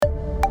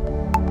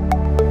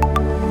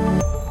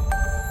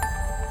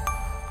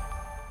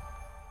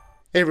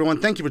Hey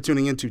everyone, thank you for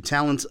tuning in to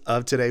Talents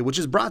of Today, which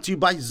is brought to you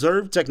by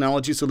Zerv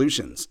Technology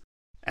Solutions.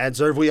 At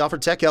Zerv, we offer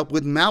tech help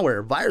with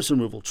malware, virus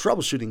removal,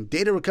 troubleshooting,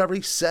 data recovery,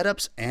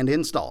 setups, and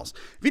installs.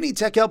 If you need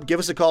tech help, give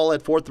us a call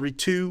at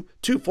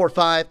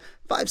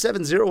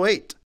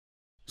 432-245-5708.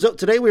 So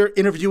today we are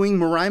interviewing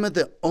Moriama,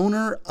 the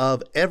owner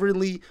of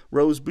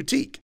EverlyRose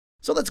Boutique.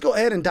 So let's go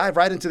ahead and dive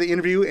right into the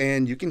interview,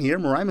 and you can hear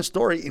Moriama's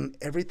story in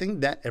everything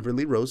that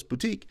EverlyRose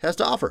Boutique has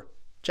to offer.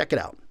 Check it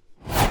out.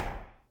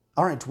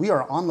 All right, we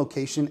are on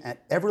location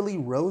at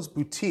EverlyRose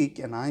Boutique,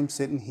 and I'm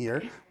sitting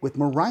here with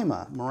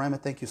Moriama. Moriama,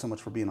 thank you so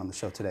much for being on the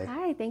show today.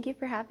 Hi, thank you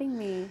for having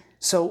me.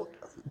 So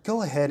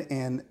go ahead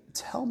and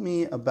tell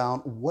me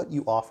about what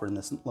you offer in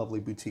this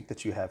lovely boutique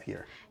that you have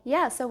here.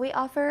 Yeah, so we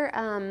offer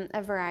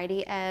a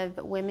variety of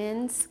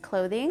women's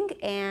clothing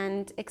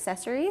and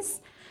accessories.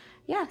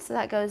 Yeah, so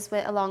that goes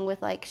along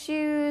with like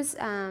shoes,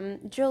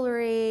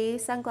 jewelry,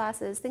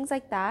 sunglasses, things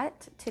like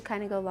that to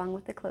kind of go along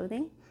with the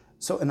clothing.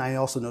 So, and I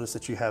also noticed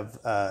that you have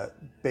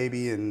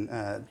baby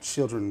and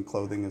children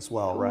clothing as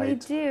well, right? We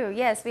do,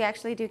 yes. We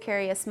actually do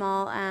carry a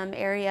small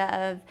area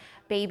of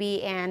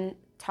baby and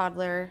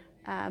toddler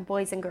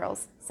boys and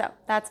girls. So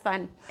that's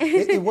fun.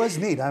 It was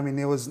neat. I mean,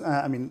 it was,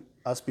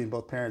 us being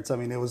both parents,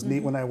 it was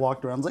neat when I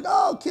walked around. I was like,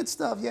 oh, kid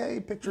stuff, yay,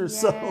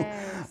 pictures.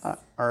 Yes. So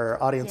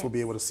our audience will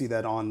be able to see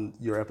that on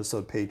your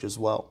episode page as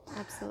well.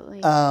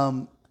 Absolutely.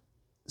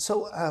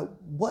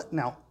 What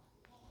now?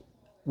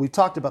 We've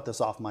talked about this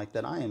off mic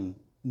that I am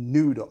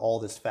new to all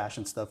this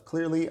fashion stuff.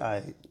 Clearly,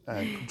 I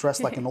dress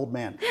like an old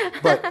man.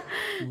 But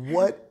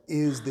what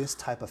is this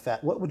type of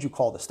what would you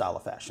call the style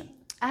of fashion?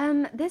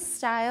 This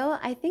style,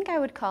 I think I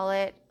would call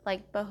it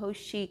like boho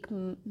chic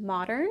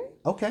modern.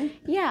 Okay.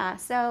 Yeah,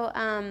 so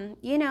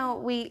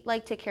we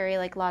like to carry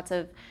like lots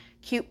of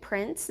cute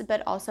prints,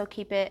 but also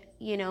keep it,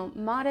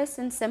 modest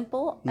and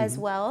simple as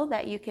well,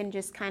 that you can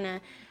just kind of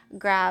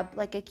grab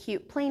like a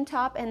cute plain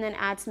top and then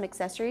add some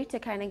accessory to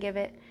kind of give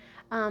it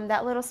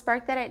that little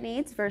spark that it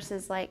needs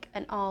versus like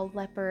an all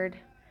leopard,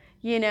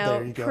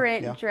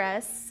 print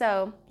dress.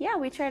 So yeah,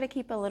 we try to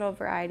keep a little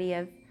variety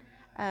of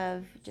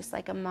just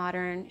like a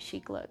modern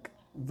chic look.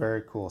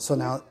 Very cool. So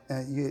now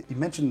you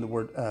mentioned the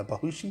word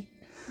bohishi.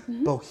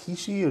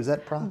 Bohishi, or is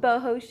that probably?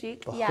 Boho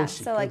chic. Boho Yeah.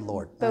 chic. So like Good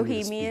Lord.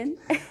 bohemian.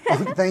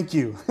 Thank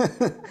you.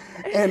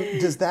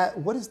 And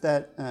what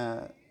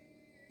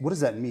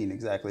does that mean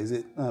exactly? Is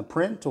it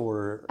print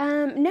or?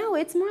 No,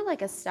 it's more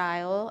like a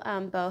style,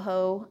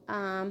 boho,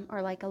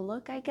 or like a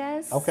look, I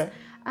guess. Okay.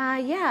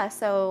 Yeah,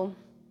 so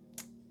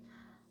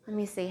let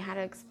me see how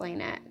to explain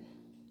it.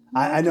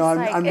 I know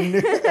I'm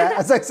new.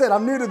 As I said,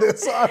 I'm new to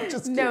this, so I'm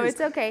just curious. No,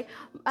 it's okay.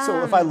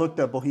 So if I looked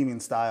up bohemian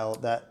style,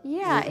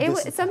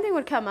 Something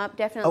would come up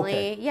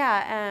definitely. Okay.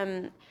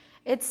 Yeah,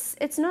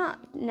 it's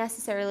not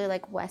necessarily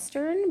like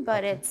Western,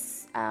 but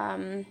it's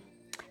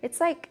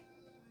like,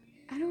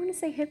 I don't want to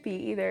say hippie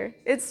either.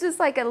 It's just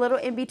like a little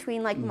in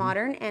between like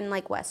modern and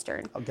like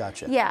Western. Oh,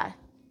 gotcha. Yeah,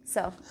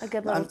 so a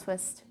good little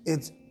twist.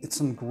 It's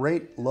some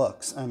great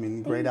looks.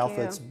 Great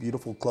outfits,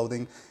 beautiful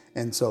clothing.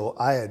 And so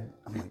I'm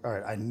like, all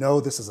right, I know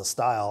this is a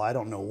style. I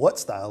don't know what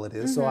style it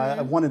is. So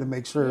I wanted to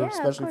make sure,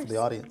 especially for the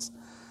audience.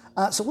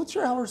 So what's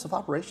your hours of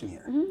operation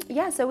here?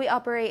 Yeah, so we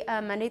operate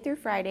Monday through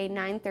Friday,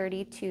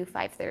 9:30 to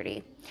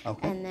 5:30.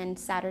 Okay. And then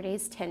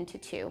Saturdays, 10 to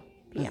 2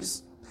 p.m.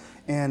 Nice.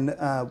 And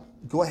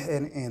go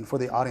ahead and for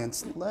the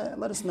audience,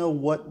 let us know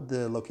what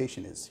the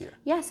location is here.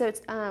 Yeah, so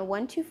it's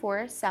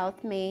 124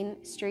 South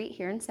Main Street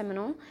here in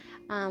Seminole.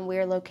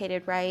 We're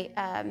located right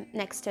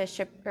next to it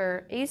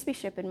used to be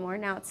Ship and More,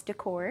 now it's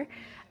Decor.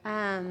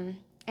 And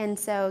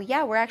so,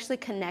 yeah, we're actually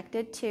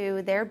connected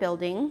to their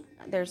building.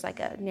 There's like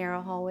a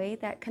narrow hallway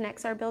that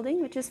connects our building,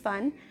 which is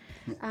fun.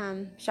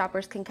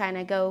 Shoppers can kind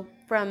of go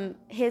from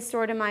his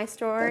store to my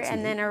store. That's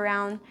and neat. Then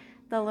around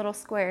the little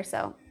square.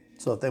 So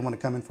if they want to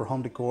come in for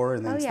home decor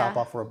and then stop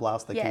off for a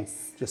blouse, they can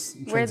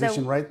just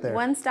transition right there.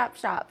 One-stop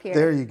shop here.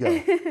 There you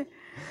go.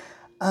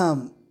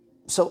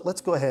 So let's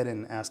go ahead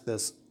and ask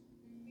this.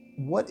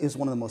 What is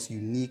one of the most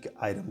unique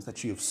items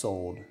that you have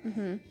sold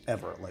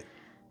ever?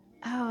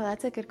 Oh,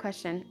 that's a good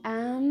question.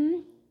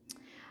 I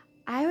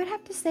would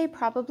have to say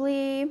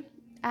probably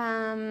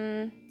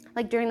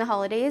like during the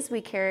holidays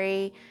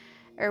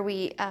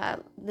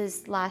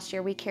this last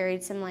year we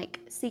carried some like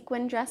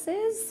sequin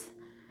dresses.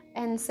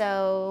 And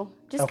so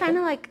just kind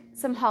of like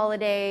some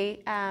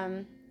holiday,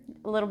 a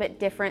little bit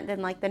different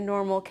than like the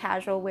normal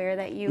casual wear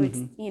that you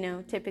would,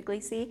 typically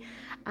see.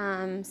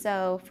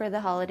 So for the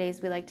holidays,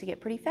 we like to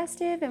get pretty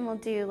festive and we'll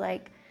do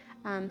like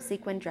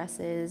sequin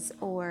dresses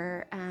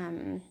or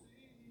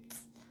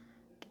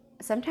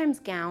sometimes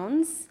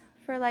gowns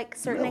for like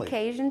certain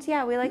occasions.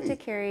 Yeah, we like to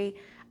carry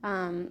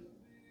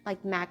like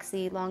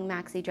long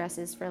maxi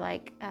dresses for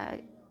like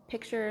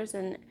pictures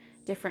and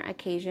different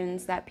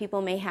occasions that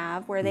people may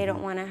have where they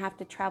don't want to have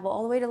to travel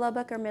all the way to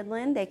Lubbock or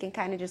Midland. They can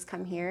kind of just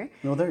come here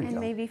and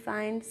maybe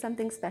find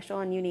something special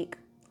and unique.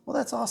 Well,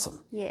 that's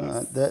awesome.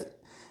 Yes.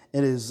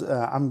 It is.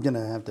 I'm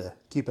gonna have to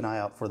keep an eye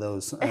out for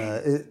those.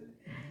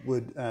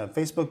 would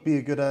Facebook be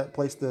a good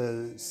place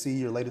to see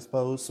your latest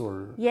posts,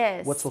 or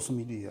Yes. what social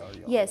media are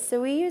you on? Yes,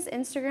 so we use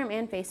Instagram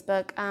and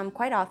Facebook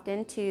quite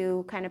often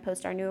to kind of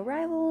post our new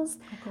arrivals,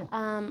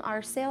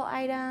 our sale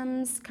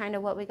items, kind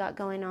of what we got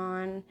going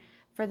on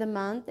for the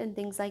month and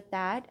things like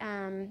that.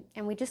 And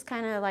we just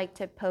kind of like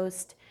to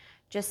post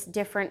just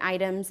different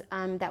items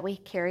that we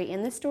carry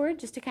in the store,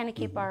 just to kind of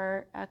keep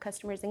our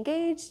customers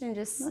engaged and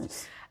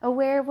just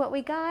aware of what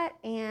we got,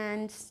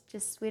 and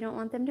just we don't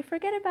want them to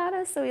forget about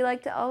us, so we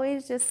like to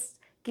always just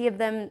give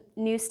them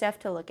new stuff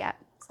to look at.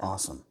 So.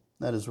 Awesome.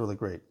 That is really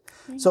great.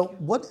 So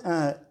what's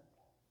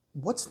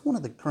one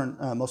of the current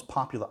most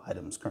popular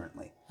items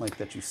currently, like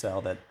that you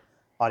sell that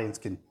audience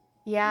can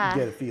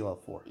get a feel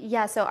for?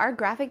 Yeah, so our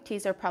graphic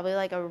tees are probably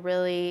like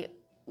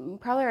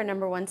probably our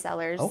number one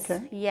sellers.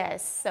 Okay.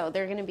 Yes, so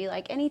they're gonna be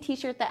like any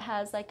t-shirt that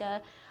has like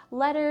a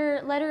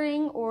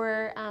lettering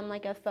or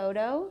like a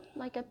photo,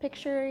 like a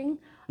picturing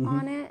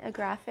on it, a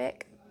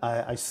graphic.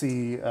 I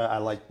see, I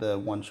like the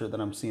one shirt that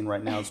I'm seeing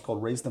right now. It's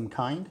called Raise Them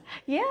Kind.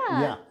 Yeah.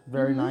 Yeah,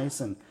 very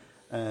nice. And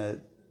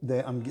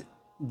I'm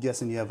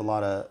guessing you have a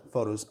lot of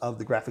photos of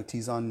the graphic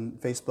tees on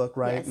Facebook,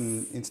 right? Yes.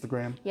 And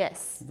Instagram?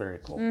 Yes. Very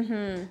cool.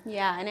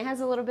 Yeah, and it has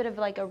a little bit of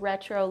like a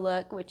retro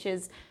look, which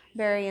is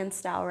very in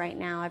style right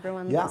now.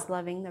 Everyone is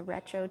loving the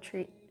retro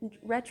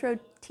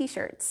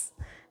t-shirts.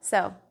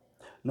 So.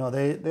 No,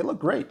 they look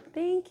great.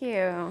 Thank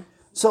you.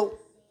 So,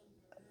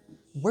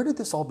 where did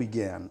this all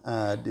begin?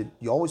 Did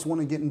you always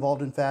want to get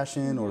involved in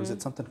fashion, or is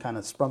it something kind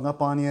of sprung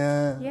up on you?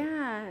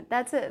 Yeah,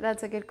 that's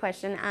a good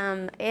question.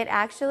 It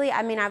actually,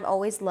 I mean, I've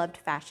always loved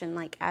fashion.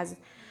 Like as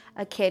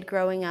a kid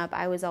growing up,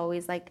 I was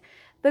always like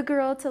the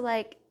girl to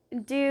like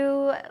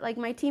do like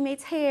my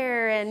teammates'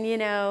 hair and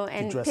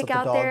and pick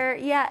out their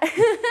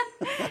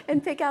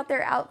and pick out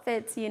their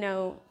outfits,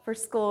 for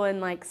school and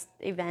like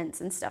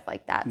events and stuff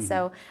like that.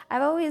 So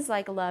I've always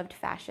like loved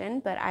fashion,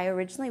 but I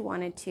originally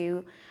wanted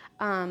to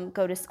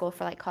go to school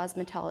for like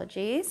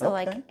cosmetology, so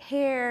like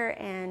hair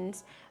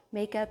and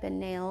makeup and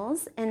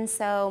nails. And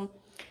so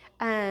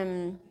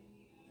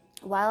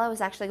while I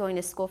was actually going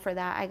to school for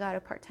that, I got a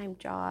part-time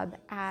job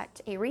at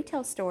a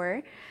retail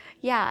store.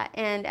 Yeah,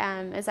 and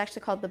it was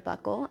actually called The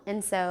Buckle.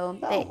 And so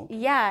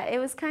it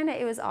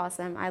was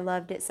awesome. I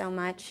loved it so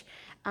much.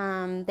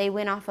 They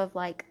went off of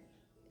like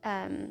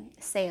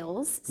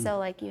sales. So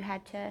like you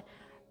had to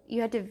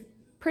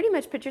pretty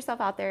much put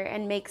yourself out there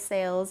and make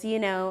sales,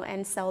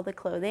 and sell the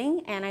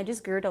clothing. And I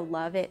just grew to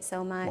love it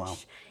so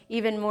much,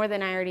 even more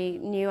than I already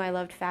knew I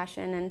loved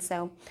fashion. And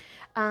so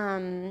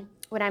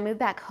when I moved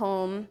back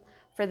home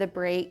for the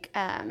break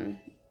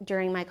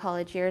during my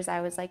college years,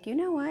 I was like, you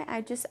know what,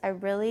 I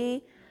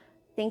really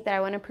think that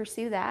I want to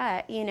pursue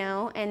that,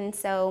 and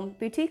so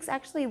boutiques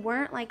actually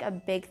weren't like a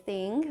big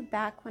thing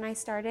back when I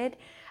started,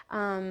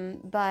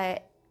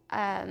 but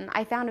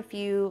I found a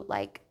few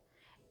like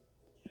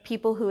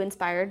people who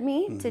inspired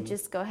me to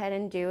just go ahead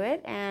and do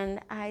it, and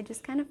I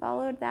just kind of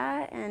followed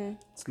that, and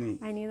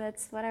I knew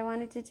that's what I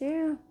wanted to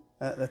do.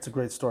 That's a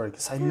great story,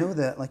 because I know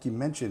that, like you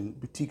mentioned,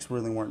 boutiques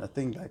really weren't a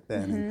thing back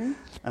then.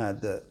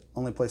 And the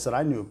only place that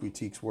I knew of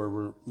boutiques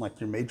were like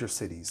your major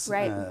cities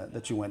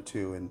that you went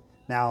to, and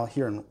now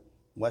here in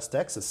West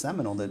Texas,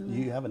 Seminole, that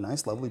you have a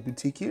nice, lovely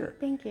boutique here.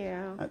 Thank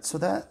you.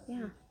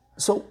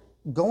 So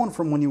going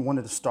from when you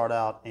wanted to start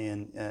out,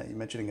 and you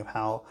mentioning of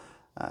how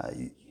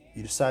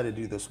you decided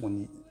to do this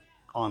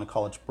on a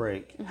college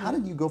break, how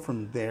did you go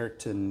from there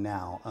to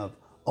now of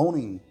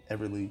owning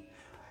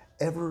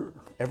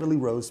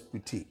EverlyRose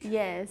Boutique?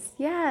 Yes,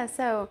 yeah.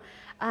 So,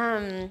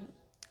 I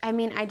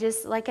mean, I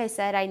just, like I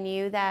said, I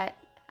knew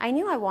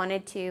I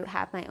wanted to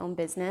have my own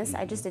business.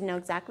 I just didn't know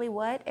exactly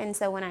what. And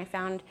so when I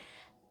found,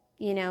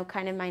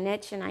 kind of my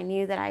niche, and I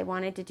knew that I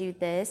wanted to do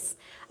this,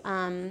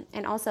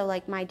 and also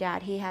like my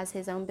dad, he has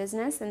his own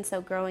business. And so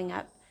growing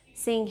up,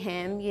 seeing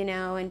him,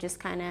 and just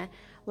kind of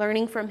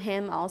learning from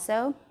him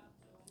also,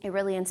 it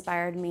really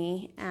inspired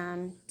me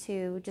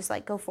to just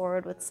like go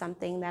forward with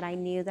something that I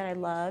knew that I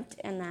loved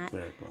and that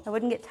I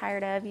wouldn't get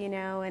tired of,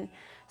 and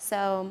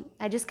so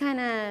I just kind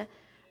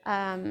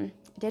of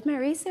did my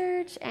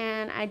research,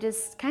 and I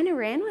just kind of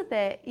ran with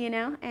it,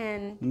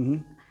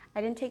 and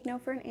I didn't take no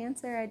for an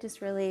answer.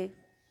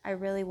 I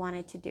really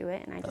wanted to do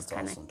it, and I just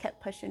kind of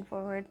kept pushing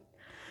forward.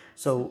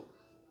 So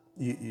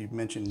you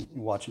mentioned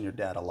watching your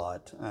dad a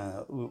lot.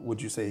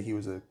 Would you say he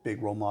was a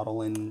big role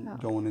model in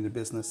going into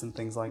business and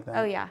things like that?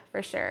 Oh yeah,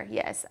 for sure.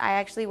 Yes. I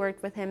actually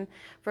worked with him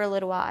for a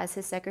little while as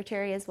his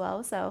secretary as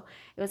well. So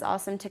it was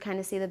awesome to kind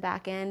of see the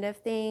back end of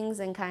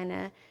things and kind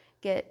of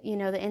get,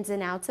 the ins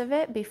and outs of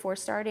it before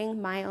starting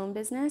my own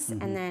business.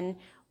 And then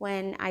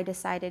when I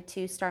decided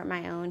to start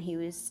my own,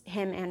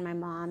 him and my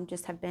mom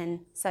just have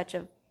been such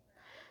a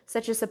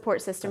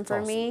support system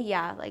for me.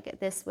 Yeah, like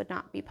this would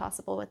not be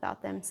possible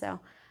without them. So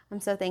I'm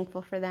so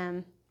thankful for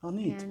them. Oh,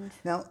 neat.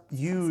 Now,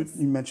 you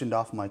mentioned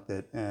off mic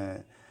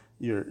that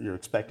you're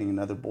expecting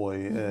another boy,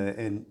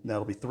 and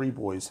that'll be 3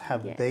 boys.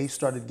 Have they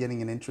started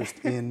getting an interest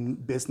in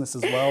business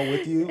as well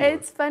with you?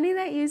 It's funny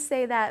that you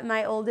say that.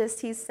 My oldest,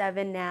 he's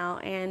 7 now,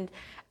 and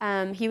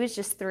he was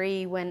just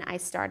 3 when I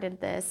started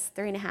this,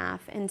 3 and a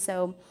half. And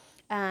so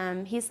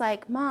he's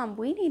like, Mom,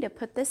 we need to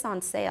put this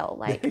on sale.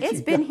 Like, There it's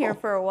you been go. here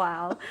for a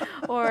while.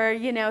 Or,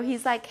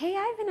 he's like, hey,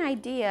 I have an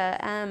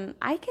idea.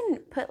 I can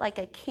put like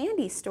a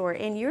candy store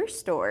in your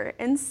store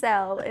and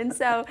sell. And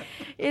so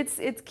it's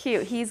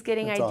cute. He's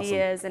getting That's awesome.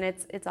 ideas, and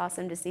it's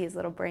awesome to see his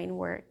little brain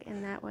work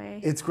in that way.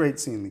 It's great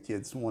seeing the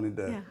kids wanting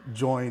to Yeah.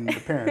 join the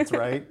parents,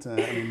 right?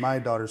 I mean, my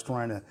daughter's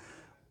trying to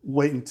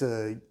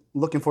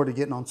looking forward to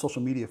getting on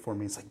social media for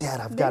me. It's like, Dad,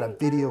 I've got There a you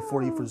video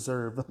for you go. for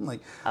Reserve. I'm like,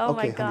 Oh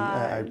my okay, honey,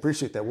 I gosh.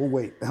 appreciate that. We'll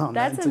wait on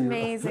that That's until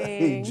you're of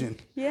age. amazing.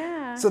 And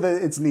Yeah. so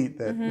that it's neat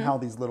that how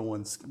these little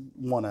ones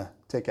want to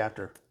take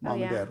after Oh mom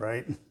and yeah. dad,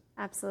 right?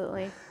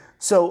 Absolutely.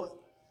 So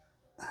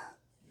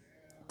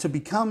to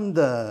become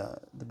the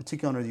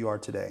boutique owner you are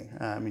today,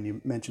 I mean, you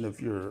mentioned of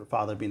your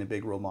father being a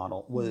big role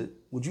model.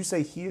 Would you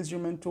say he is your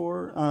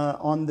mentor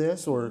on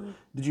this, or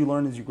did you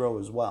learn as you grow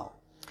as well?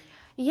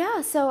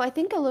 Yeah, so I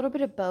think a little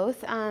bit of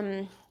both.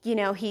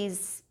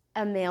 He's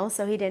a male,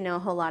 so he didn't know a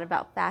whole lot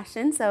about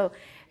fashion. So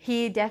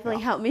he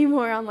definitely helped me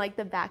more on like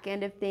the back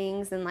end of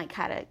things and like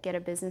how to get a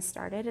business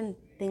started and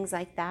things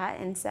like that.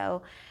 And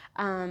so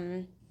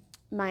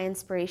my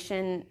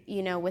inspiration,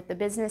 with the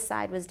business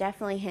side was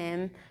definitely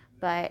him,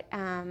 but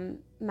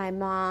my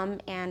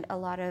mom and a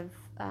lot of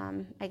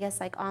I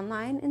guess like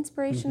online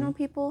inspirational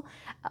people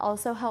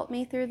also helped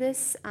me through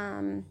this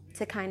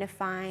to kind of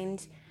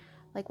find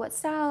like what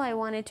style I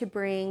wanted to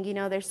bring.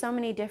 There's so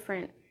many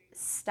different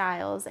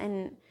styles,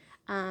 and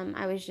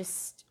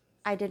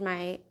I did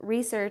my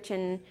research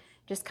and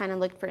just kind of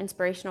looked for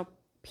inspirational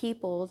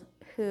people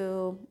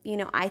who,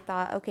 I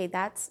thought, okay,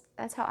 that's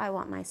how I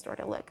want my store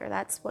to look, or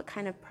that's what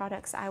kind of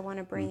products I want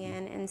to bring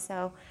in. And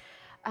so,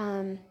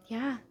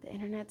 yeah, the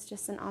internet's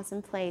just an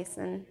awesome place,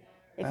 and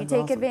if you That's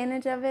take awesome.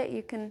 advantage of it,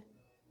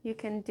 you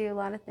can do a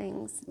lot of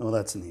things. Well,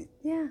 that's neat.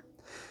 Yeah.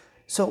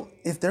 So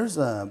if there's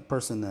a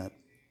person that,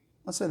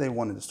 let's say they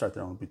wanted to start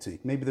their own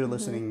boutique, maybe they're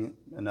listening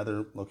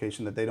another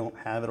location that they don't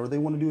have it, or they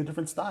want to do a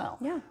different style.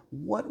 Yeah.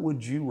 What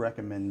would you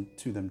recommend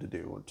to them to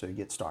do or to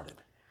get started?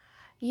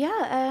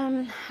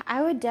 Yeah,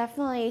 I would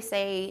definitely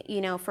say,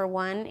 for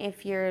one,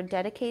 if you're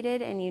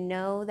dedicated and you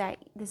know that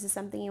this is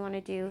something you want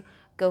to do,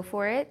 go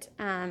for it.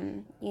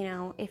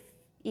 If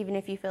even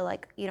if you feel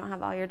like you don't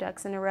have all your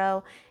ducks in a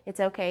row, it's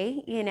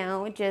okay.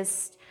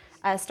 Just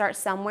start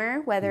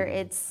somewhere, whether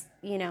it's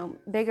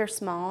big or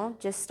small.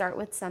 Just start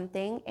with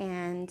something,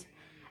 and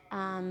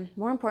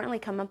more importantly,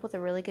 come up with a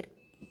really good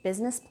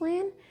business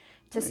plan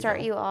to There you start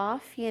go. you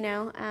off.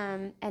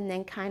 And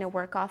then kind of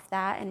work off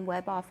that and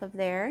web off of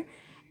there.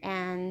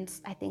 And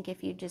I think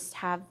if you just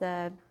have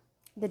the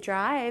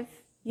drive,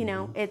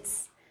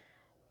 it's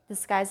the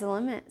sky's the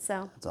limit.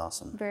 So That's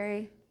awesome.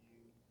 very.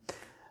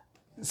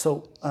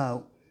 So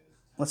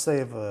let's say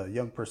if a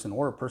young person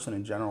or a person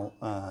in general,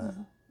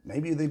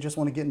 maybe they just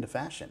want to get into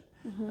fashion,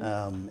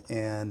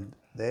 and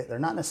they're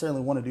not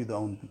necessarily want to do their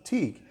own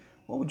boutique.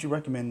 What would you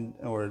recommend,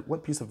 or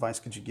what piece of advice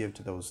could you give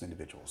to those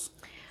individuals?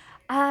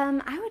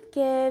 I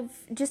would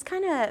just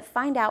kind of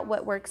find out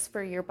what works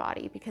for your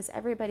body, because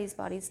everybody's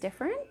body's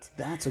different.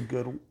 That's a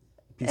good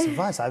piece of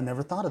advice. I've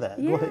never thought of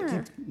that. Go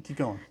ahead, keep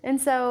going.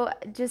 And so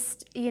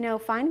just,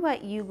 find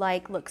what you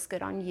like looks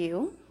good on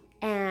you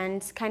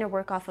and kind of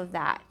work off of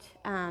that.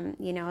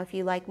 If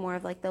you like more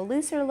of like the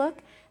looser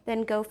look,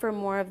 then go for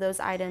more of those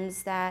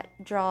items that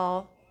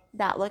draw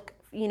that look,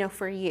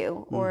 for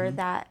you, or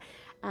that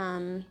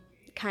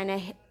kind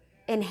of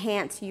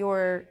enhance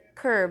your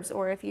curves.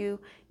 Or if you,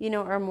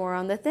 are more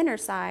on the thinner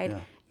side,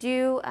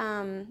 do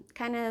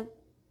kind of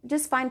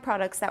just find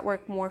products that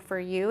work more for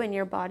you and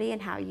your body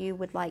and how you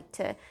would like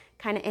to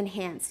kind of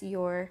enhance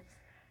your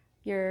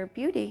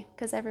beauty,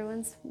 because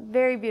everyone's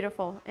very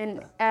beautiful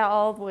in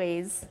all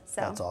ways.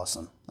 So That's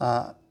awesome.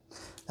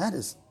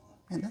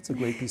 That's a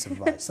great piece of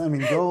advice. I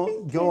mean,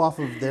 go off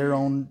of their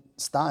own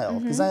style,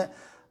 because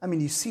I mean,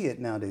 you see it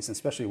nowadays,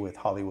 especially with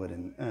Hollywood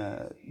and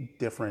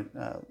different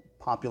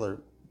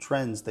popular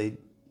trends. They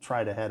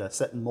try to have a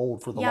set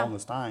mold for the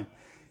longest time,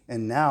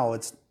 and now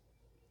it's,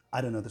 I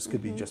don't know, this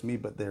could be just me,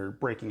 but they're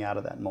breaking out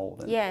of that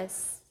mold and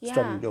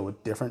starting to go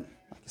with different,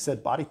 like you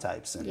said, body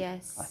types, and I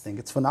think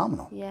it's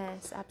phenomenal.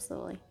 Yes,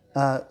 absolutely.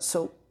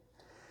 So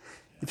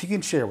if you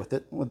can share with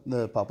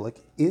the public,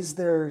 is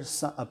there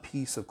a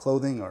piece of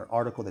clothing or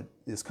article that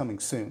is coming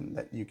soon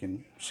that you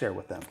can share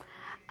with them?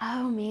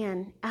 Oh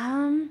man.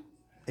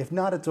 If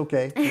not, it's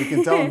okay. You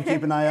can tell them to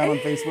keep an eye out on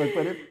Facebook,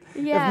 but if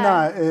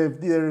not, if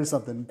there is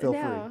something, feel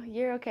free. No,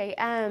 you're okay.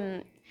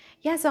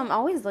 Yeah, so I'm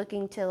always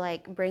looking to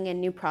like bring in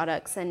new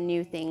products and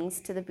new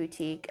things to the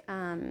boutique.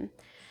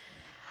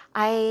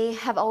 I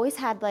have always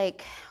had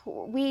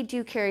we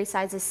do carry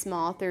sizes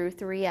small through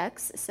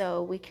 3X,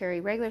 so we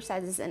carry regular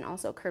sizes and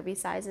also curvy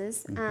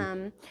sizes.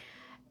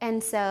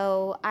 And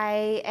so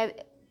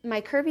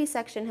my curvy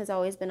section has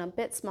always been a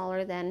bit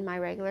smaller than my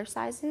regular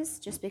sizes,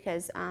 just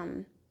because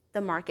the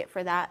market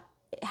for that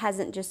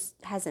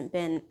hasn't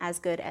been as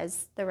good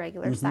as the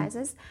regular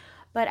sizes.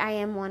 But I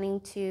am wanting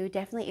to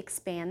definitely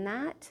expand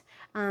that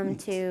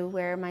to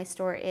where my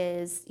store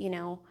is,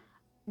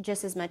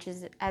 just as much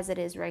as it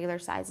is regular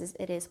sizes,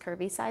 it is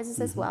curvy sizes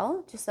as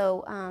well. Just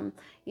so,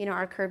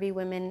 our curvy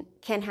women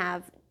can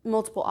have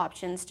multiple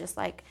options, just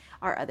like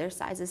our other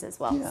sizes as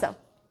well. Yeah. So,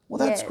 Well,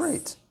 that's yes.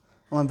 great.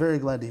 Well, I'm very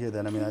glad to hear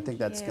that. I mean, I think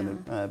that's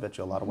going to, I bet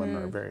you a lot of women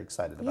are very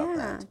excited about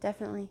that. Yeah,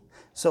 definitely.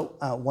 So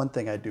one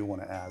thing I do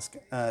want to ask,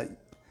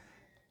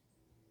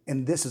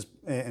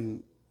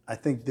 and I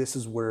think this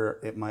is where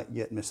it might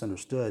get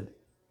misunderstood.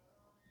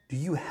 Do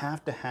you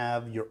have to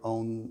have your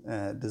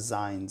own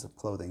designs of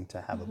clothing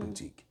to have a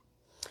boutique?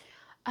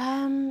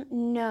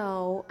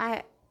 No,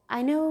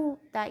 I know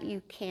that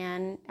you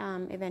can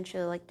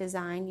eventually like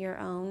design your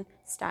own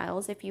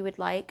styles if you would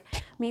like.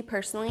 Me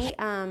personally,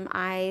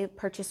 I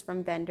purchase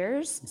from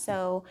vendors.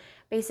 So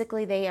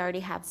basically they already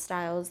have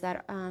styles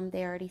that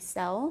they already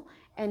sell.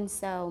 And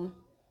so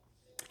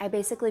I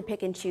basically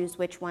pick and choose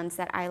which ones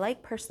that I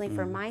like personally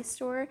for my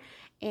store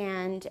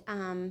and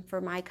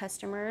for my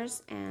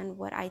customers and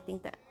what I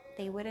think that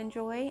they would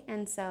enjoy.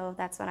 And so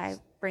that's what I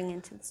bring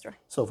into the store.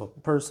 So if a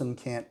person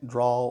can't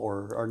draw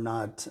or are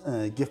not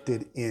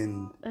gifted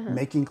in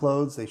making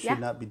clothes, they should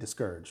not be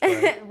discouraged,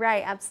 right?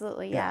 Right,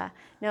 absolutely, yeah.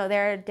 No,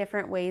 there are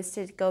different ways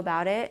to go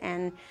about it,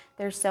 and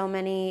there's so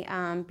many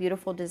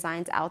beautiful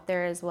designs out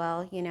there as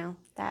well,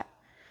 that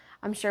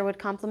I'm sure would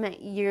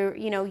complement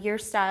your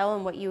style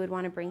and what you would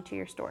want to bring to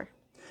your store.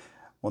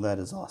 Well, that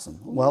is awesome.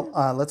 Well,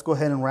 let's go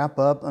ahead and wrap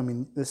up. I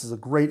mean, this is a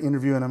great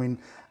interview, and I mean,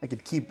 I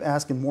could keep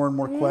asking more and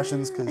more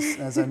questions because,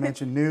 as I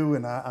mentioned, new,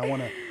 and I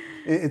want to.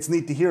 It's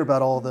neat to hear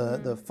about all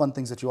the fun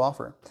things that you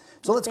offer.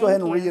 So let's go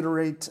ahead and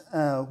reiterate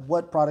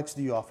what products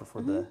do you offer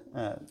for the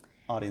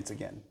audience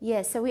again?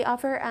 Yes, so we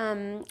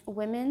offer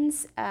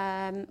women's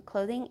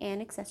clothing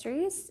and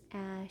accessories,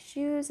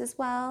 shoes as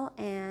well,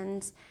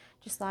 and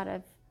just a lot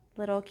of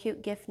little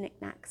cute gift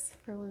knickknacks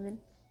for women.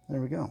 There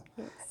we go.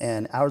 Yes.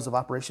 And hours of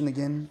operation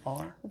again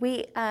are?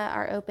 We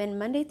are open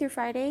Monday through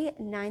Friday,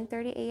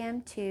 9:30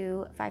 a.m.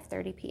 to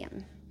 5:30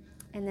 p.m.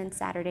 And then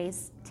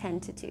Saturdays, 10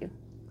 to 2.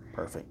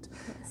 Perfect.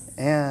 Yes.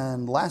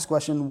 And last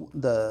question,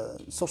 the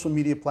social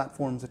media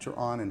platforms that you're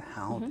on and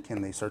how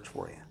can they search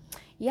for you?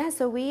 Yeah,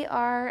 so we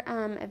are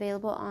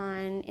available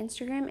on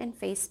Instagram and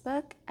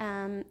Facebook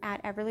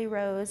at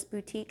EverlyRose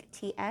Boutique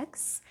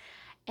TX.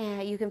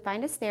 And you can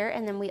find us there.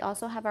 And then we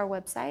also have our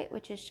website,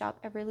 which is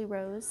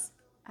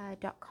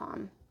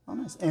shopeverlyrose.com. Oh,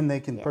 nice. And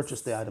they can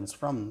purchase the items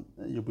from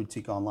your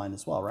boutique online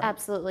as well, right?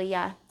 Absolutely,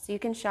 yeah. So you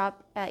can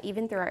shop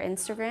even through our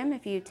Instagram.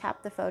 If you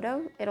tap the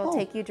photo, it'll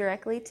take you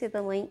directly to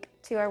the link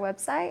to our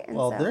website. And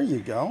well, there you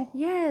go.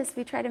 Yes,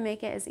 we try to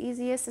make it as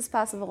easiest as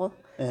possible.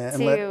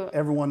 And let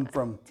everyone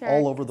from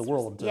all over the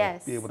world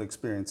be able to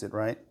experience it,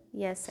 right?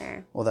 Yes,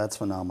 sir. Well, that's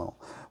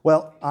phenomenal.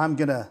 Well, I'm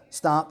going to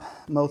stop.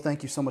 Mo,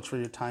 thank you so much for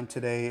your time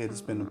today.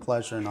 It's been a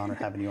pleasure and honor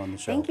having you on the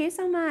show. Thank you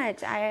so much.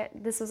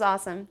 This was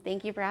awesome.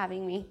 Thank you for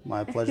having me.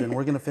 My pleasure. And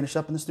we're going to finish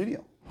up in the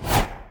studio.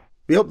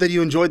 We hope that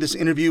you enjoyed this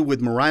interview with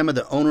Moriama,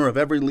 the owner of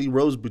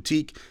EverlyRose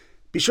Boutique.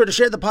 Be sure to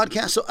share the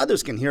podcast so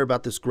others can hear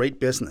about this great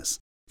business.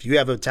 If you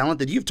have a talent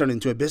that you've turned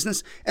into a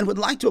business and would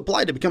like to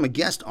apply to become a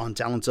guest on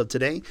Talents of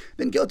Today,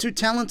 then go to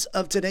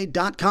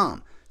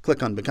talentsoftoday.com,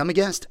 click on Become a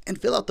Guest, and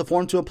fill out the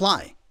form to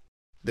apply.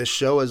 This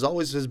show, as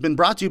always, has been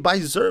brought to you by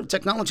Zerv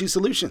Technology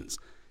Solutions.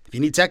 If you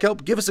need tech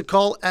help, give us a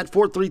call at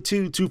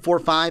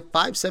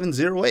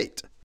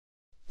 432-245-5708.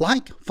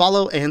 Like,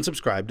 follow, and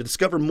subscribe to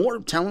discover more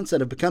talents that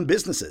have become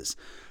businesses.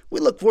 We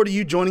look forward to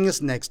you joining us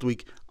next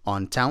week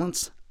on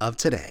Talents of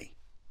Today.